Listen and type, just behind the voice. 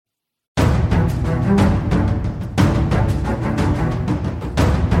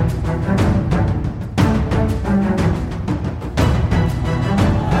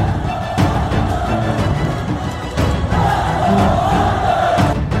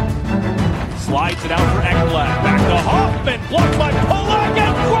Blocked by Pulock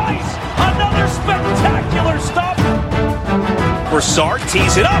and Greiss. Another spectacular stop. Broussard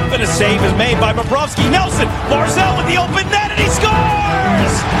tees it up and a save is made by Bobrovsky. Nelson, Barzal with the open net and he scores!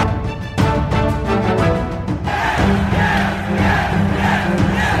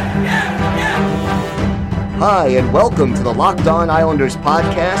 Hi, and welcome to the Locked On Islanders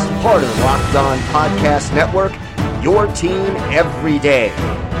podcast, part of the Locked On Podcast Network, your team every day.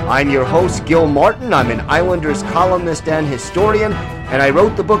 I'm your host, Gil Martin. I'm an Islanders columnist and historian, and I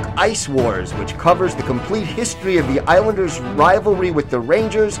wrote the book Ice Wars, which covers the complete history of the Islanders' rivalry with the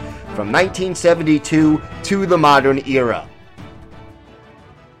Rangers from 1972 to the modern era.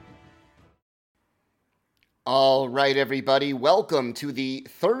 All right, everybody. Welcome to the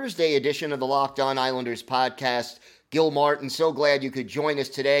Thursday edition of the Locked On Islanders podcast. Gil Martin, so glad you could join us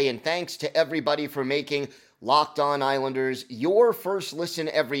today, and thanks to everybody for making Locked On Islanders your first listen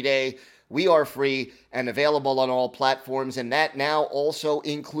every day. We are free and available on all platforms, and that now also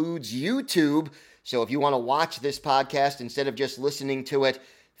includes YouTube. So if you want to watch this podcast instead of just listening to it,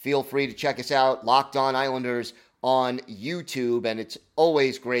 feel free to check us out, Locked On Islanders on YouTube, and it's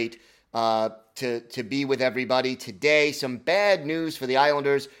always great to be with everybody. Today, some bad news for the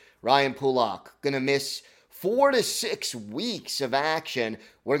Islanders. Ryan Pulock going to miss 4 to 6 weeks of action.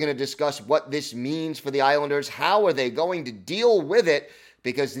 We're going to discuss what this means for the Islanders. How are they going to deal with it?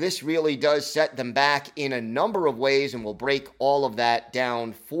 Because this really does set them back in a number of ways, and we'll break all of that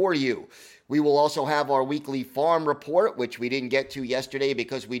down for you. We will also have our weekly farm report, which we didn't get to yesterday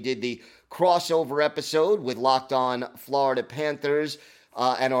because we did the crossover episode with Locked On Florida Panthers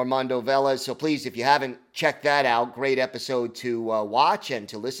and Armando Velez. So please, if you haven't checked that out, great episode to watch and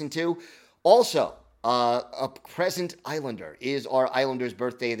to listen to. Also, a present Islander is our Islanders'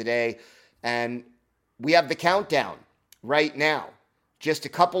 birthday of the day, and we have the countdown right now. Just a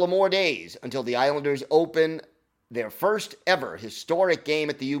couple of more days until the Islanders open their first ever historic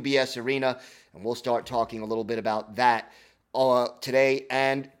game at the UBS Arena, and we'll start talking a little bit about that today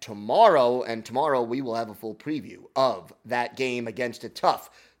and tomorrow. And tomorrow we will have a full preview of that game against a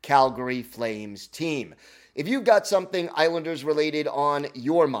tough Calgary Flames team. If you've got something Islanders related on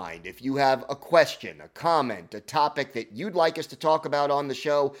your mind, if you have a question, a comment, a topic that you'd like us to talk about on the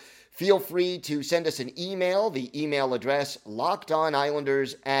show, feel free to send us an email. The email address,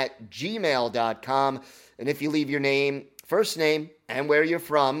 lockedonislanders@gmail.com. And if you leave your name, first name, and where you're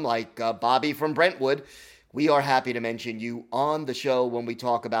from, like Bobby from Brentwood, we are happy to mention you on the show when we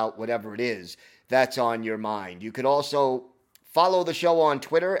talk about whatever it is that's on your mind. You could also follow the show on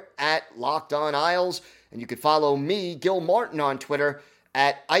Twitter at Locked On Isles, and you could follow me, Gil Martin, on Twitter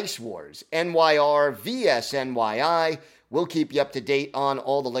at Ice Wars, NYRVSNYI. We'll keep you up to date on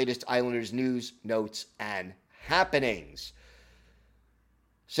all the latest Islanders news, notes, and happenings.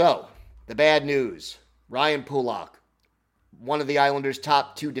 So, the bad news. Ryan Pulock, one of the Islanders'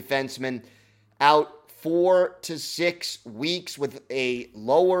 top 2 defensemen, out 4 to 6 weeks with a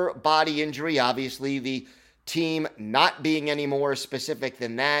lower body injury. Obviously, the team not being any more specific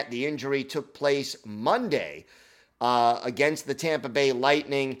than that. The injury took place Monday against the Tampa Bay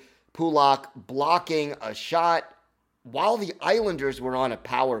Lightning. Pulock blocking a shot while the Islanders were on a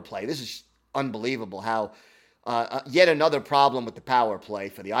power play. This is unbelievable how yet another problem with the power play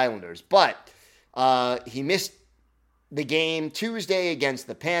for the Islanders. But he missed the game Tuesday against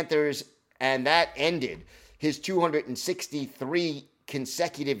the Panthers, and that ended his 263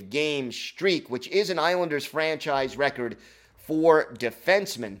 consecutive game streak, which is an Islanders franchise record for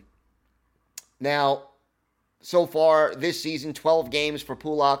defensemen. Now, so far this season, 12 games for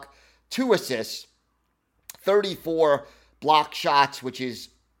Pulock, 2 assists, 34 block shots, which is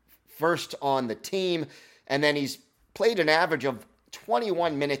first on the team, and then he's played an average of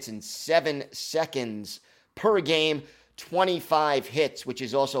 21 minutes and 7 seconds per game, 25 hits, which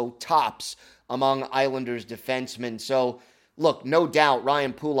is also tops among Islanders defensemen. So, look, no doubt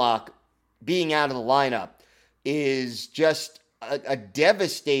Ryan Pulock being out of the lineup is just a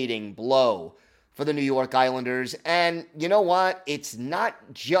devastating blow for the New York Islanders. And you know what? It's not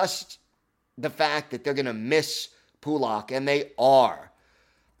just the fact that they're going to miss Pulock, and they are.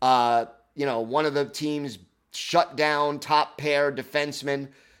 One of the team's shut down top pair defensemen,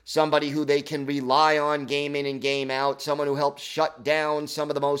 somebody who they can rely on game in and game out, someone who helped shut down some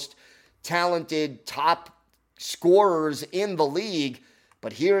of the most talented top scorers in the league.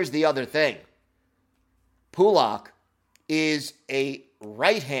 But here's the other thing. Pulock is a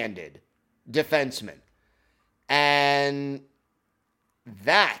right-handed defenseman. And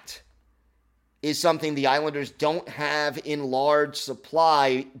that is something the Islanders don't have in large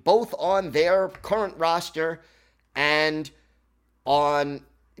supply, both on their current roster and on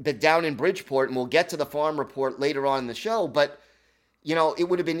down in Bridgeport, and we'll get to the farm report later on in the show, but it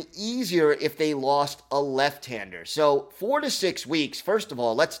would have been easier if they lost a left-hander. So 4 to 6 weeks, first of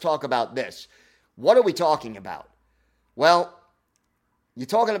all, let's talk about this. What are we talking about? Well, you're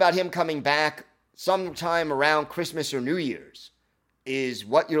talking about him coming back sometime around Christmas or New Year's is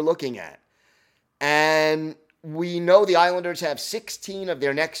what you're looking at. And we know the Islanders have 16 of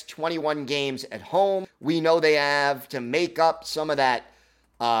their next 21 games at home. We know they have to make up some of that,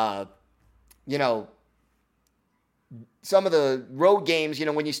 some of the road games.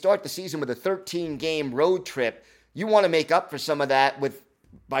 When you start the season with a 13-game road trip, you want to make up for some of that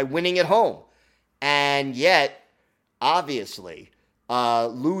by winning at home. And yet, obviously,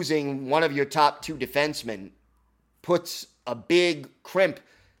 losing one of your top 2 defensemen puts a big crimp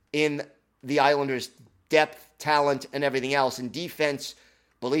in the Islanders' depth, talent, and everything else. And defense,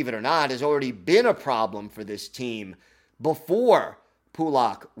 believe it or not, has already been a problem for this team before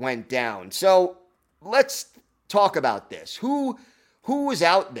Pulock went down. So let's talk about this. Who is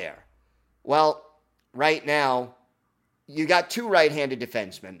out there? Well, right now, you got 2 right-handed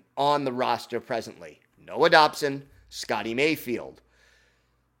defensemen on the roster presently. Noah Dobson, Scotty Mayfield.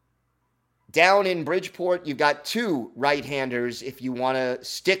 Down in Bridgeport, you've got 2 right-handers if you want to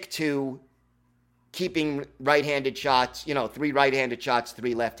stick to keeping right-handed shots, 3 right-handed shots,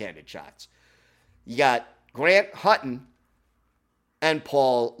 3 left-handed shots. You got Grant Hutton and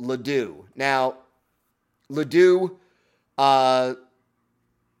Paul LeDuc. Now, LeDuc, not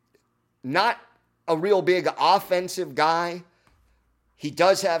a real big offensive guy. He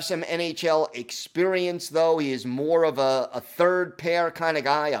does have some NHL experience, though. He is more of a third pair kind of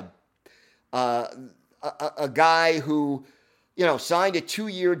guy, a guy who, signed a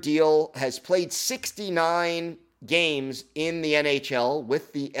 2-year deal, has played 69 games in the NHL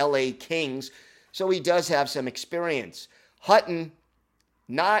with the LA Kings, so he does have some experience. Hutton,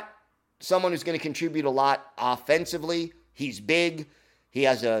 not someone who's going to contribute a lot offensively. He's big. He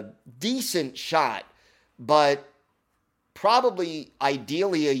has a decent shot, but probably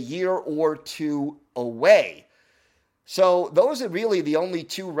ideally a year or 2 away. So those are really the only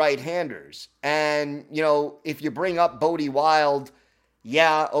 2 right-handers. And, if you bring up Bodie Wild,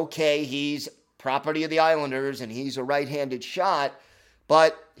 yeah, okay, he's property of the Islanders and he's a right-handed shot,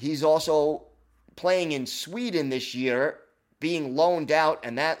 but he's also playing in Sweden this year, being loaned out,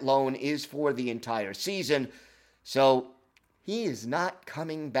 and that loan is for the entire season. So he is not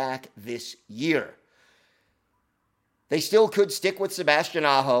coming back this year. They still could stick with Sebastian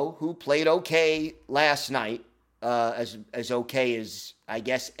Aho, who played okay last night, as okay as, I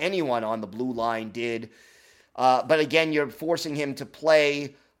guess, anyone on the blue line did. But again, you're forcing him to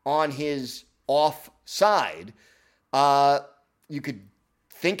play on his off side. You could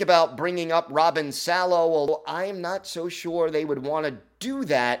think about bringing up Robin Salo, although I'm not so sure they would want to do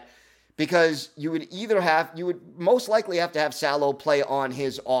that, because you would most likely have to have Salo play on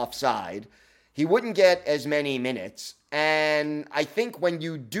his offside. He wouldn't get as many minutes. And I think when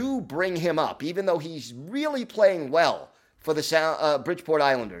you do bring him up, even though he's really playing well for the Bridgeport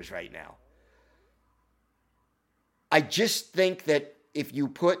Islanders right now, I just think that if you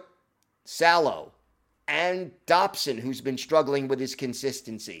put Salo and Dobson, who's been struggling with his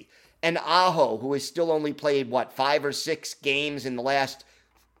consistency, and Aho, who has still only played, 5 or 6 games in the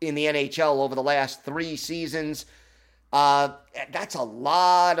NHL over the last 3 seasons, that's a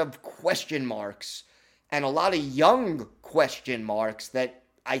lot of question marks and a lot of young question marks that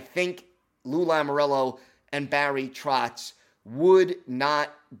I think Lou Lamoriello and Barry Trotz would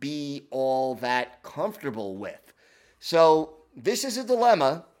not be all that comfortable with. So this is a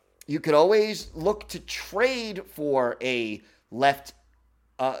dilemma. You could always look to trade for a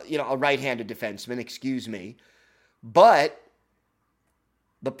right-handed defenseman, But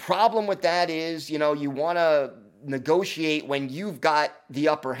the problem with that is, you want to negotiate when you've got the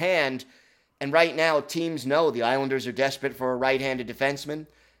upper hand. And right now, teams know the Islanders are desperate for a right-handed defenseman,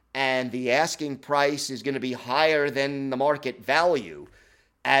 and the asking price is going to be higher than the market value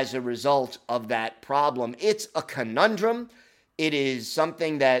as a result of that problem. It's a conundrum. It is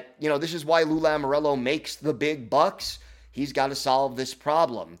something that, this is why Lou Lamoriello makes the big bucks. He's got to solve this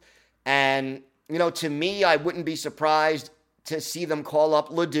problem. And, to me, I wouldn't be surprised to see them call up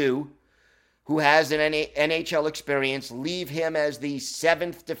LeDuc, who has an NHL experience, leave him as the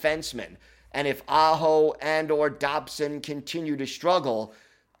 7th defenseman. And if Aho and or Dobson continue to struggle,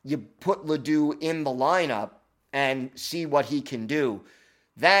 you put LeDuc in the lineup and see what he can do.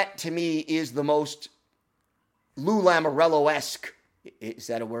 That, to me, is the most Lou Lamoriello-esque, is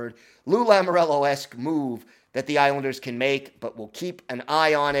that a word? Lou Lamoriello-esque move that the Islanders can make, but we'll keep an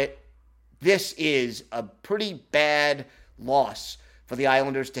eye on it. This is a pretty bad loss for the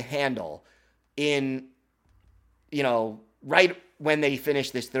Islanders to handle in, right when they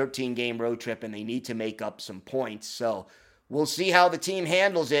finish this 13-game road trip and they need to make up some points. So we'll see how the team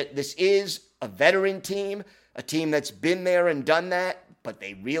handles it. This is a veteran team, a team that's been there and done that, but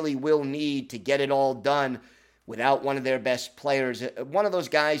they really will need to get it all done without one of their best players. One of those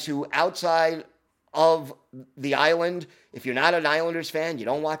guys who, outside of the island, if you're not an Islanders fan, you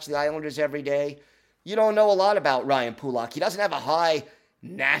don't watch the Islanders every day, you don't know a lot about Ryan Pulock. He doesn't have a high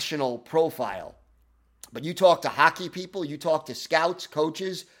national profile. But you talk to hockey people, you talk to scouts,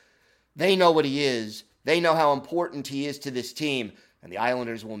 coaches, they know what he is. They know how important he is to this team, and the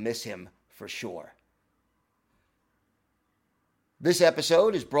Islanders will miss him for sure. This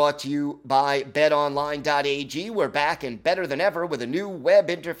episode is brought to you by BetOnline.ag. We're back and better than ever with a new web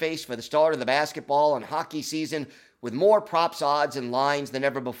interface for the start of the basketball and hockey season with more props, odds, and lines than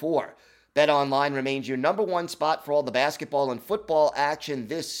ever before. BetOnline remains your number one spot for all the basketball and football action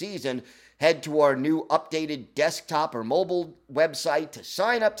this season. Head to our new updated desktop or mobile website to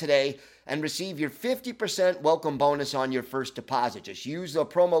sign up today and receive your 50% welcome bonus on your first deposit. Just use the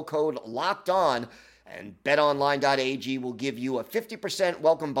promo code LOCKEDON and BetOnline.ag will give you a 50%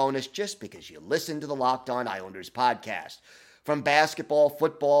 welcome bonus just because you listen to the Locked On Islanders podcast. From basketball,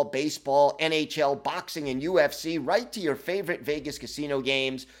 football, baseball, NHL, boxing, and UFC, right to your favorite Vegas casino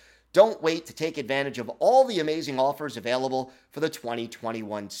games, don't wait to take advantage of all the amazing offers available for the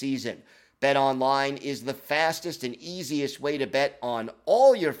 2021 season. BetOnline is the fastest and easiest way to bet on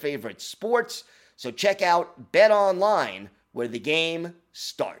all your favorite sports. So check out BetOnline, where the game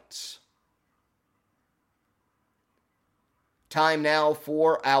starts. Time now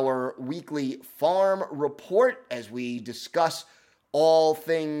for our weekly farm report as we discuss all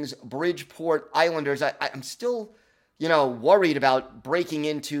things Bridgeport Islanders. I'm still, worried about breaking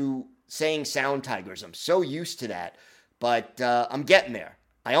into saying Sound Tigers. I'm so used to that, but I'm getting there.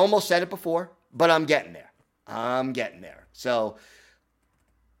 I almost said it before, but I'm getting there. So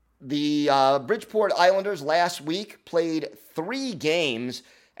the Bridgeport Islanders last week played 3 games,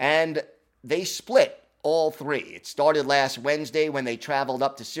 and they split all 3. It started last Wednesday when they traveled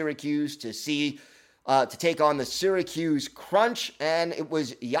up to Syracuse to take on the Syracuse Crunch, and it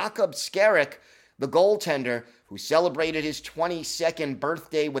was Jakub Skarek, the goaltender, who celebrated his 22nd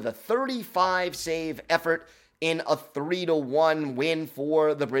birthday with a 35-save effort in a 3-1 win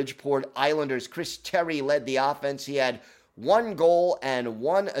for the Bridgeport Islanders. Chris Terry led the offense. He had 1 goal and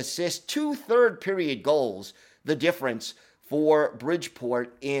 1 assist, 2 third-period goals, the difference for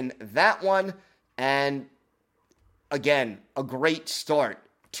Bridgeport in that one. And again, a great start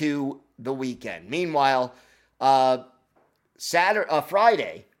to the weekend. Meanwhile, Friday,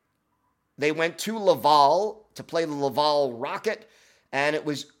 they went to Laval to play the Laval Rocket, and it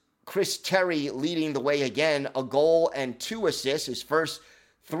was Chris Terry leading the way again, a goal and 2 assists, his first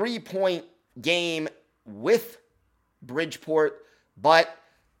 3-point game with Bridgeport. But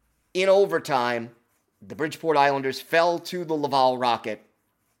in overtime, the Bridgeport Islanders fell to the Laval Rocket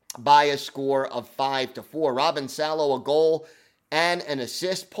by a score of 5-4. Robin Salo, a goal and an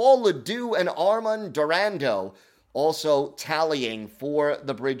assist. Paul Ledoux and Armand Durando also tallying for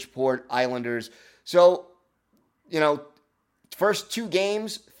the Bridgeport Islanders. So, first 2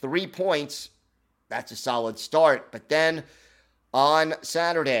 games, 3 points. That's a solid start. But then on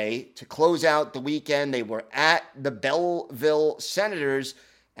Saturday, to close out the weekend, they were at the Belleville Senators,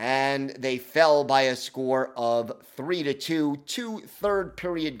 and they fell by a score of 3-2. 2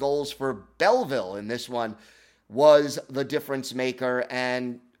 third-period goals for Belleville, and this one was the difference maker.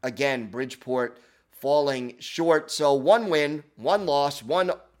 And again, Bridgeport falling short. So 1 win, 1 loss,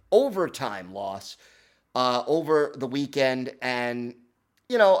 1 overtime loss over the weekend. And,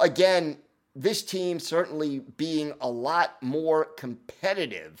 again, this team certainly being a lot more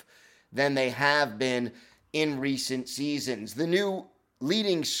competitive than they have been in recent seasons. The new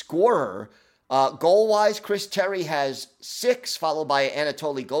leading scorer, goal-wise, Chris Terry has 6, followed by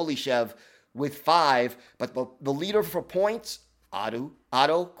Anatoly Golishev with 5. But the leader for points, Otto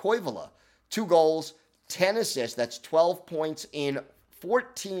Koivula. 2 goals, 10 assists. That's 12 points in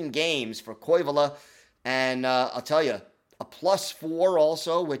 14 games for Koivula. And I'll tell you, a +4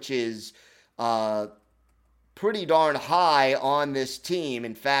 also, which is pretty darn high on this team.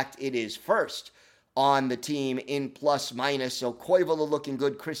 In fact, it is first on the team in plus-minus. So Koivula looking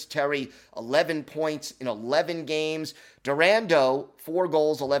good. Chris Terry, 11 points in 11 games. Durando, 4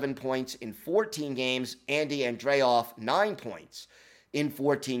 goals, 11 points in 14 games. Andy Andreoff, 9 points in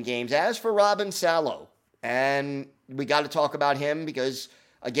 14 games. As for Robin Salo, and we got to talk about him because,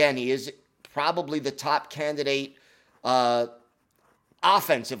 again, he is probably the top candidate,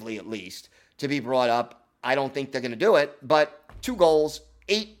 offensively at least, to be brought up. I don't think they're going to do it, but 2 goals,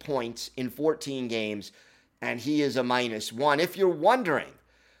 8 points in 14 games, and he is a -1. If you're wondering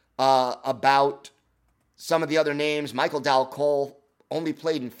about some of the other names, Michael Dal Colle only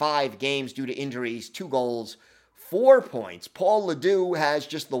played in 5 games due to injuries, 2 goals, 4 points. Paul LeDoux has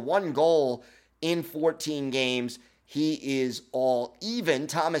just the 1 goal in 14 games. He is all even.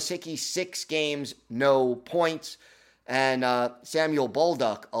 Thomas Hickey, 6 games, no points. And Samuel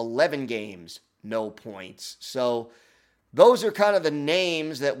Bolduc, 11 games, no points. So those are kind of the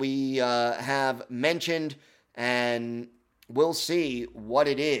names that we have mentioned, and we'll see what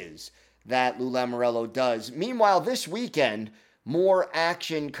it is that Lou Lamoriello does. Meanwhile, this weekend, more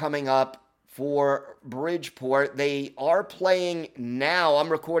action coming up for Bridgeport. They are playing now. I'm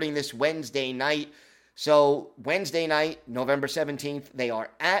recording this Wednesday night. So Wednesday night, November 17th, they are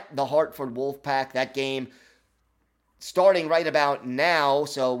at the Hartford Wolfpack. That game starting right about now.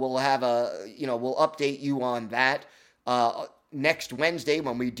 So we'll have we'll update you on that next Wednesday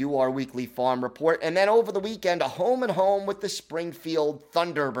when we do our weekly farm report. And then over the weekend, a home and home with the Springfield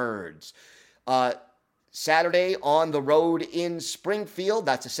Thunderbirds. Saturday on the road in Springfield.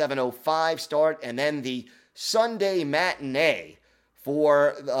 That's a 7:05 start. And then the Sunday matinee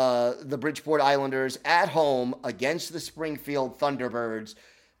for the Bridgeport Islanders at home against the Springfield Thunderbirds.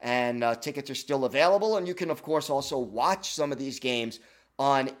 And tickets are still available. And you can, of course, also watch some of these games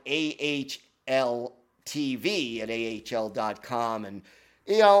on AHL TV at AHL.com. And,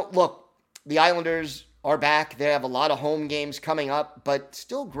 look, the Islanders are back. They have a lot of home games coming up, but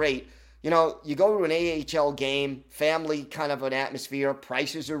still great. You go to an AHL game, family kind of an atmosphere,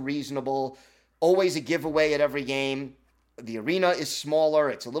 prices are reasonable, always a giveaway at every game. The arena is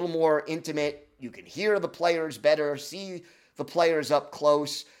smaller, it's a little more intimate. You can hear the players better, see the players up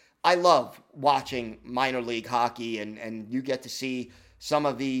close. I love watching minor league hockey, and you get to see some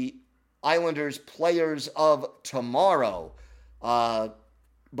of the Islanders players of tomorrow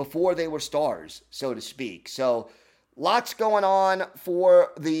before they were stars, so to speak. So lots going on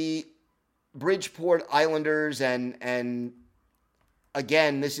for the Bridgeport Islanders, and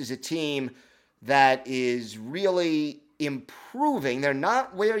again, this is a team that is really improving. They're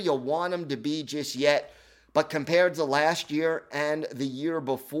not where you want them to be just yet, but compared to last year and the year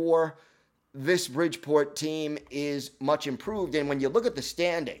before, this Bridgeport team is much improved. And when you look at the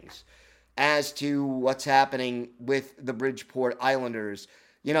standings as to what's happening with the Bridgeport Islanders,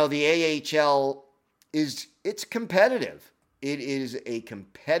 the AHL it's competitive. It is a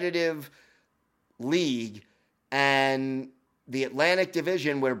competitive league, and the Atlantic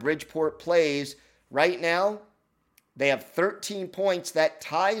Division where Bridgeport plays right now, they have 13 points. That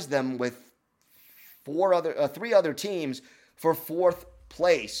ties them with 3 other teams for 4th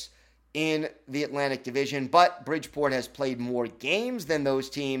place in the Atlantic Division, but Bridgeport has played more games than those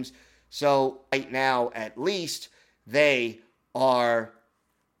teams, so right now at least they are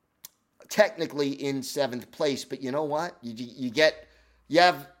technically in 7th place. But you know what? You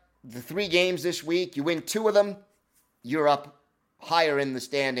have the 3 games this week, you win 2 of them, you're up higher in the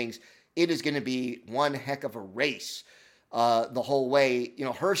standings. It is going to be one heck of a race the whole way.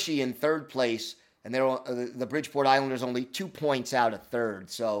 Hershey in 3rd place, and the Bridgeport Islanders only 2 points out of 3rd.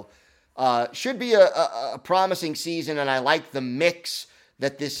 So should be a promising season, and I like the mix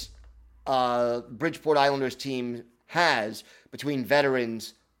that this Bridgeport Islanders team has between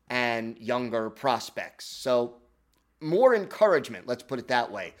veterans and younger prospects. So more encouragement, let's put it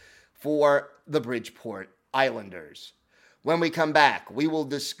that way, for the Bridgeport Islanders. When we come back, we will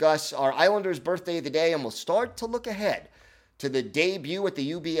discuss our Islanders' birthday of the day, and we'll start to look ahead to the debut at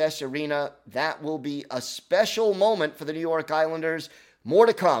the UBS Arena. That will be a special moment for the New York Islanders. More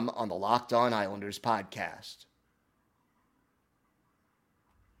to come on the Locked On Islanders podcast.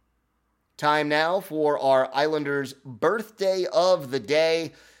 Time now for our Islanders' birthday of the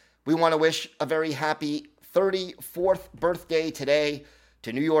day. We want to wish a very happy 34th birthday today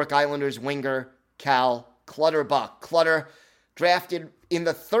to New York Islanders winger Cal Clutterbuck. Clutter, drafted in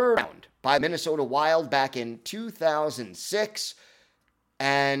the 3rd round by Minnesota Wild back in 2006,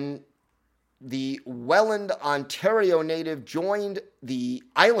 and the Welland, Ontario native joined the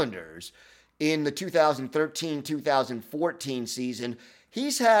Islanders in the 2013-2014 season.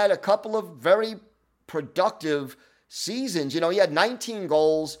 He's had a couple of very productive seasons. He had 19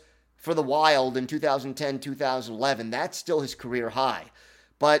 goals for the Wild in 2010-2011. That's still his career high.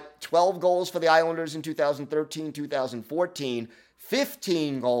 But 12 goals for the Islanders in 2013-2014,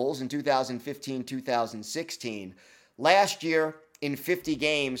 15 goals in 2015-2016. Last year, in 50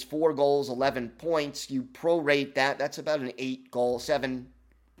 games, 4 goals, 11 points. You prorate that, that's about an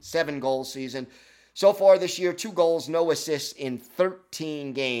 7-goal season. So far this year, 2 goals, no assists in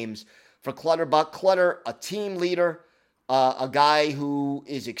 13 games for Clutterbuck. Clutter, a team leader, a guy who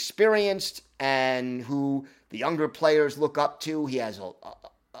is experienced and who the younger players look up to. He has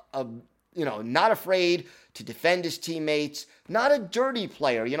not afraid to defend his teammates, not a dirty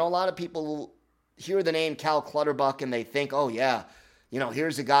player. A lot of people hear the name Cal Clutterbuck and they think, oh yeah,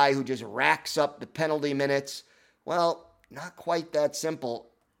 here's a guy who just racks up the penalty minutes. Well, not quite that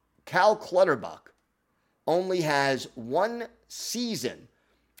simple. Cal Clutterbuck only has one season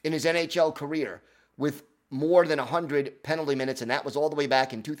in his NHL career with more than 100 penalty minutes, and that was all the way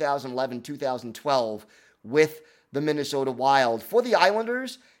back in 2011, 2012 with the Minnesota Wild. For the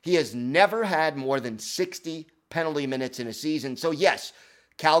Islanders, he has never had more than 60 penalty minutes in a season. So yes,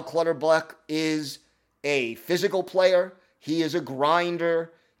 Cal Clutterbuck is a physical player. He is a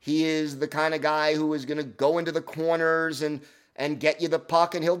grinder. He is the kind of guy who is going to go into the corners and get you the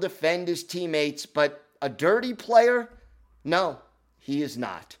puck, and he'll defend his teammates. But a dirty player? No, he is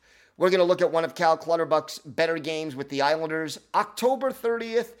not. We're going to look at one of Cal Clutterbuck's better games with the Islanders. October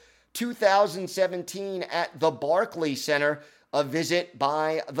 30th, 2017 at the Barclays Center. A visit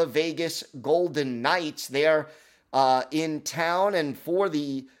by the Vegas Golden Knights. They're in town, and for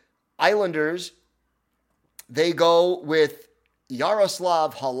the Islanders, they go with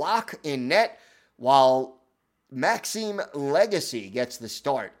Yaroslav Halak in net, while Maxime Legacy gets the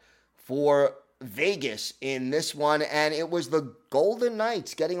start for Vegas in this one. And it was the Golden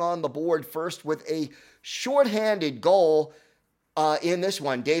Knights getting on the board first with a shorthanded goal in this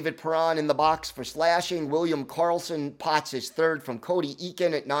one. David Perron in the box for slashing. William Karlsson pots his third from Cody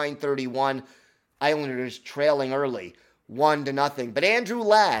Eakin at 9:31. Islanders trailing early, 1-0. But Andrew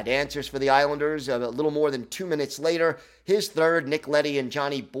Ladd answers for the Islanders a little more than 2 minutes later. His third, Nick Leddy and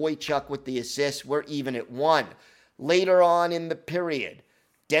Johnny Boychuk with the assists. We're even at 1. Later on in the period,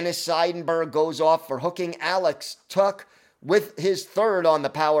 Dennis Seidenberg goes off for hooking Alex Tuch with his third on the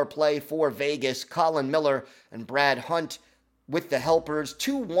power play for Vegas. Colin Miller and Brad Hunt with the helpers.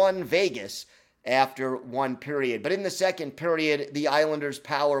 2-1 Vegas after one period. But in the second period, the Islanders'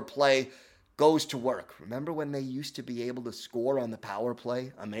 power play goes to work. Remember when they used to be able to score on the power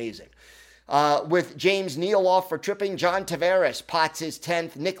play? Amazing. With James Neal off for tripping, John Tavares pots his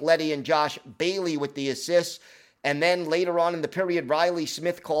 10th. Nick Leddy and Josh Bailey with the assists. And then later on in the period, Riley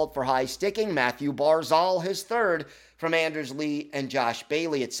Smith called for high sticking. Matthew Barzal, his third from Anders Lee and Josh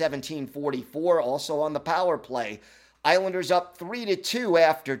Bailey at 17:44, also on the power play. Islanders up 3-2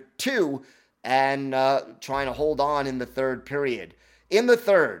 after 2 and trying to hold on in the third period. In the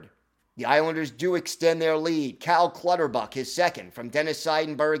third, the Islanders do extend their lead. Cal Clutterbuck, his second, from Dennis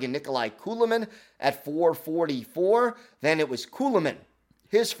Seidenberg and Nikolai Kulemin at 4:44. Then it was Kulemin,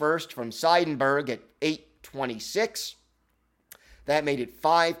 his first, from Seidenberg at 8:26. That made it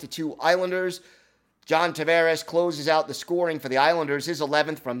 5-2 Islanders. John Tavares closes out the scoring for the Islanders, his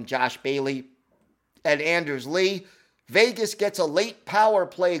 11th from Josh Bailey and Anders Lee. Vegas gets a late power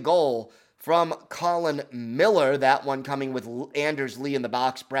play goal from Colin Miller, that one coming with Anders Lee in the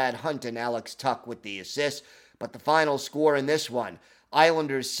box, Brad Hunt and Alex Tuch with the assist. But the final score in this one,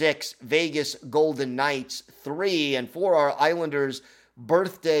 Islanders 6, Vegas Golden Knights 3. And for our Islanders'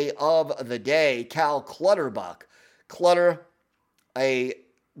 birthday of the day, Cal Clutterbuck. Clutter, a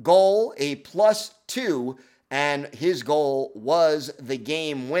goal, a +2, and his goal was the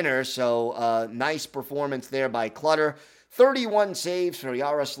game winner. So nice performance there by Clutter. 31 saves for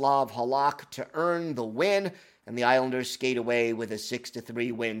Yaroslav Halak to earn the win, and the Islanders skate away with a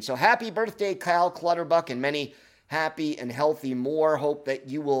 6-3 win. So happy birthday, Cal Clutterbuck, and many happy and healthy more. Hope that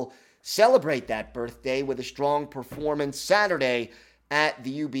you will celebrate that birthday with a strong performance Saturday at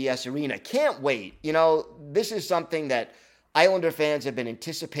the UBS Arena. Can't wait. This is something that Islander fans have been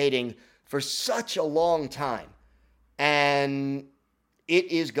anticipating for such a long time, and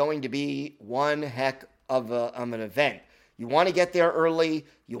it is going to be one heck of an event. You want to get there early.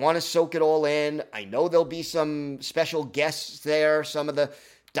 You want to soak it all in. I know there'll be some special guests there. Some of the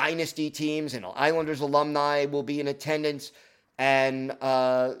Dynasty teams and Islanders alumni will be in attendance. And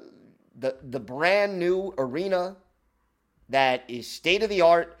the brand new arena that is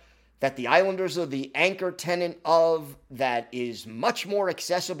state-of-the-art, that the Islanders are the anchor tenant of, that is much more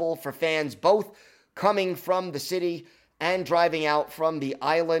accessible for fans, both coming from the city and driving out from the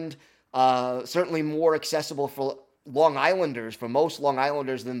island. Certainly more accessible for Long Islanders, for most Long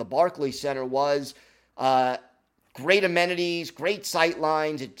Islanders, than the Barclays Center was. Great amenities, great sight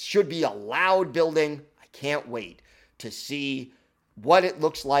lines. It should be a loud building. I can't wait to see what it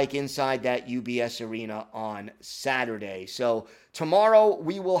looks like inside that UBS Arena on Saturday. So tomorrow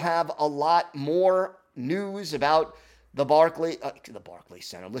we will have a lot more news about the Barclays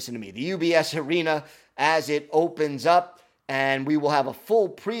Center. Listen to me, the UBS Arena as it opens up. And we will have a full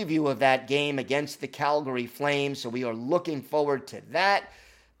preview of that game against the Calgary Flames. So we are looking forward to that.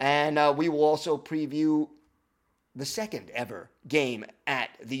 And we will also preview the second ever game at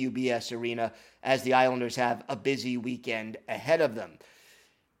the UBS Arena as the Islanders have a busy weekend ahead of them.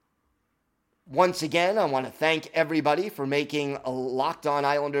 Once again, I want to thank everybody for making Locked On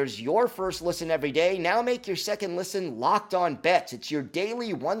Islanders your first listen every day. Now make your second listen Locked On Bets. It's your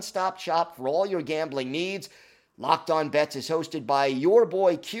daily one-stop shop for all your gambling needs. Locked On Bets is hosted by your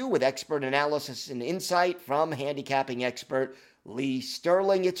boy Q with expert analysis and insight from handicapping expert Lee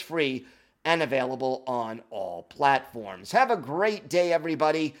Sterling. It's free and available on all platforms. Have a great day,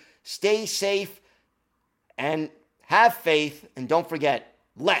 everybody. Stay safe and have faith. And don't forget,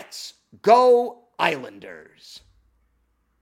 let's go Islanders.